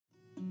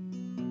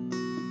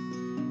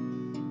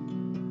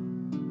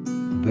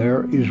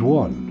There is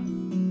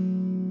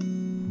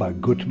One by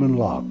Gutman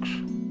Locks.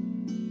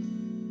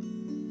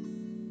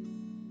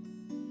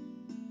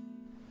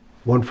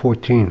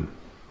 114.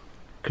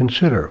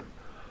 Consider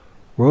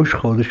Rosh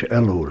Chodesh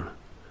Elul,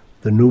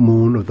 the new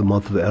moon of the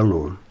month of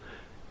Elul.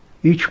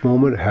 Each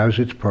moment has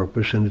its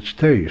purpose and its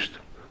taste.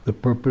 The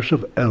purpose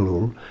of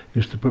Elul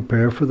is to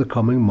prepare for the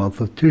coming month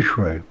of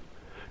Tishrei.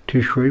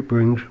 Tishrei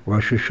brings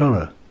Rosh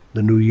Hashanah,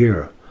 the new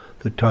year,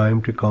 the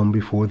time to come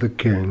before the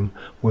King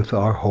with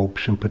our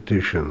hopes and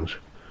petitions.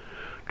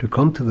 To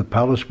come to the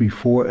palace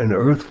before an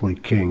earthly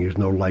king is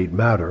no light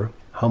matter,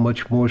 how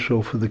much more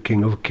so for the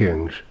King of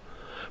Kings.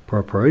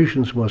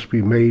 Preparations must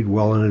be made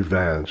well in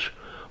advance.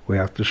 We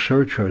have to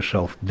search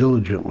ourselves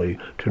diligently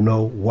to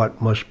know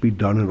what must be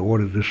done in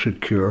order to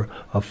secure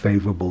a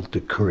favorable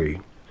decree.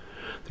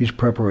 These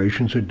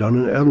preparations are done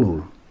in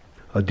Elul.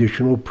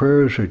 Additional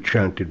prayers are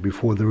chanted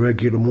before the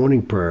regular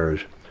morning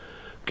prayers.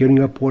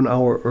 Getting up 1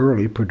 hour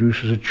early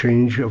produces a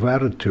change of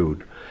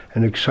attitude,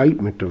 an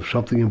excitement of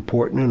something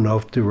important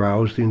enough to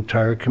rouse the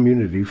entire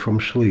community from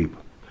sleep.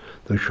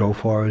 The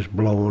shofar is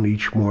blown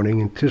each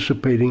morning,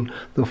 anticipating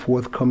the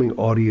forthcoming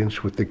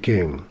audience with the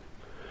king.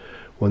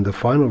 When the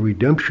final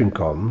redemption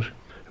comes,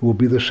 it will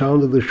be the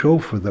sound of the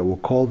shofar that will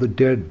call the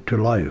dead to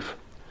life.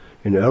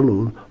 In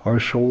Elul, our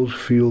souls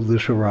feel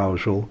this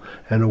arousal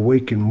and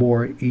awaken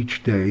more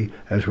each day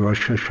as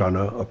Rosh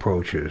Hashanah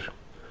approaches.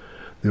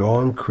 The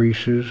awe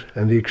increases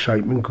and the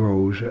excitement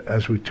grows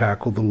as we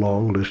tackle the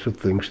long list of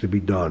things to be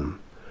done.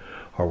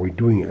 Are we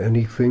doing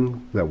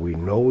anything that we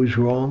know is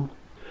wrong?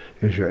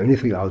 Is there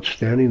anything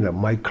outstanding that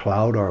might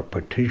cloud our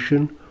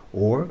petition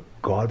or,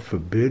 God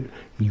forbid,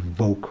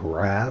 evoke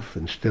wrath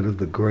instead of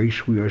the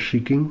grace we are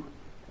seeking?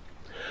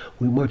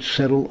 We must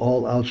settle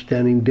all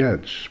outstanding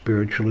debts,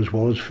 spiritual as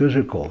well as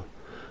physical.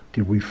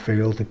 Did we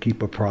fail to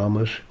keep a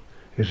promise?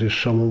 Is there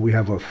someone we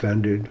have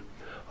offended?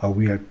 Are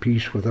we at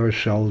peace with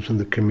ourselves and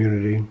the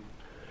community?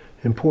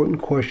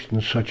 Important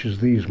questions such as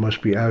these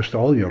must be asked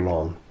all year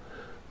long,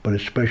 but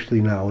especially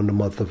now in the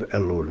month of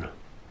Elul.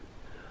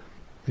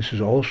 This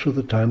is also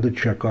the time to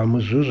check our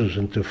mezuzahs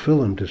and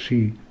tefillin to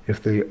see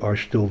if they are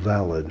still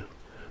valid.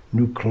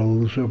 New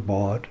clothes are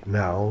bought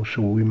now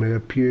so we may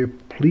appear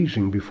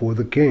pleasing before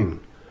the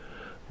king.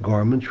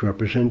 Garments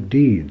represent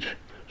deeds,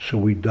 so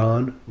we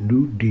don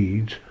new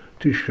deeds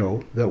to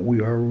show that we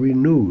are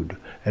renewed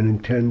and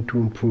intend to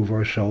improve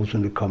ourselves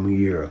in the coming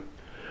year.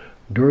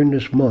 During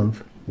this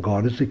month,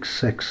 God is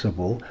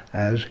accessible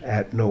as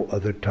at no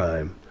other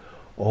time.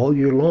 All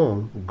year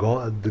long,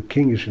 God, the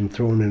king, is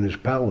enthroned in his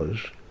palace.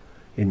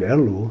 In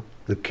Elul,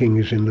 the king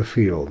is in the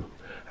field,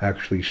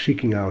 actually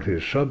seeking out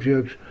his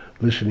subjects,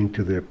 listening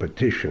to their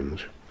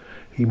petitions.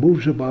 He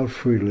moves about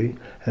freely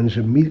and is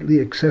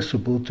immediately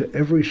accessible to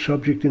every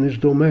subject in his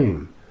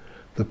domain.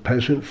 The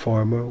peasant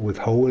farmer with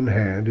hoe in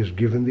hand is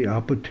given the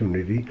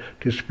opportunity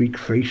to speak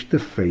face to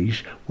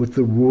face with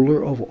the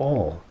ruler of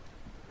all.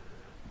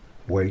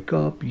 Wake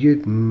up,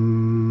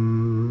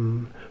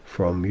 Yidden,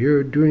 from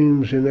your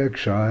dreams in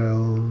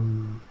exile.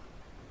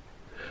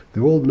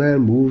 The old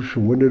man moves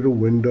from window to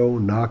window,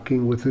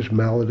 knocking with his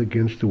mallet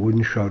against the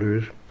wooden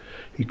shutters.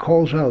 He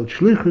calls out,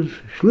 "Shlichus,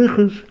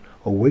 shlichus,"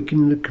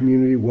 awakening the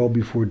community well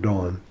before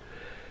dawn.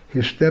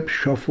 His steps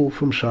shuffle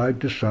from side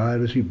to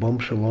side as he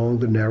bumps along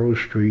the narrow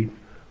street.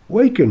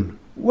 "Waken!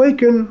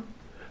 Waken!"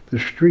 The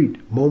street,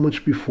 moments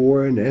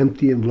before an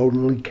empty and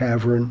lonely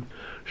cavern,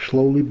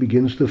 slowly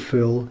begins to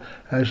fill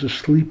as the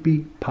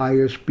sleepy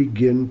pious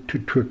begin to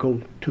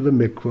trickle to the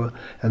mikveh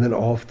and then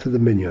off to the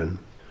minyan.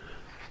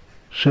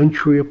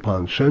 Century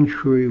upon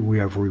century we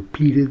have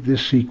repeated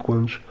this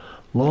sequence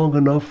long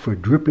enough for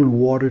dripping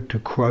water to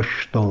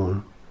crush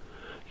stone.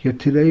 Yet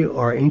today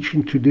our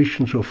ancient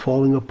traditions are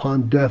falling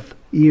upon deaf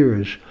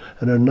ears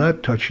and are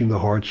not touching the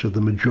hearts of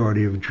the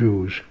majority of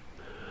Jews.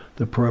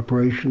 The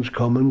preparations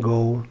come and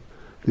go.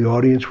 The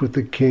audience with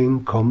the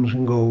king comes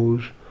and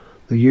goes.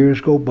 The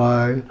years go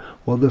by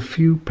while the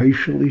few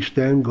patiently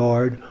stand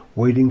guard,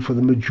 waiting for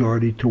the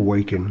majority to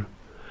waken.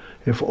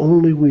 If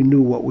only we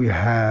knew what we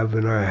have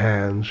in our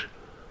hands,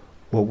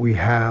 what we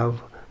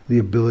have the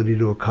ability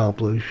to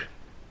accomplish.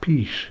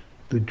 Peace,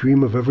 the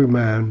dream of every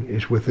man,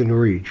 is within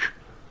reach.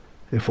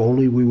 If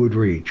only we would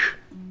reach.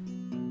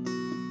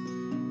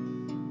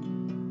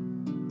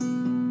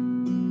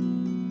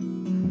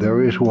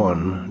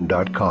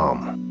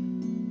 Thereisone.com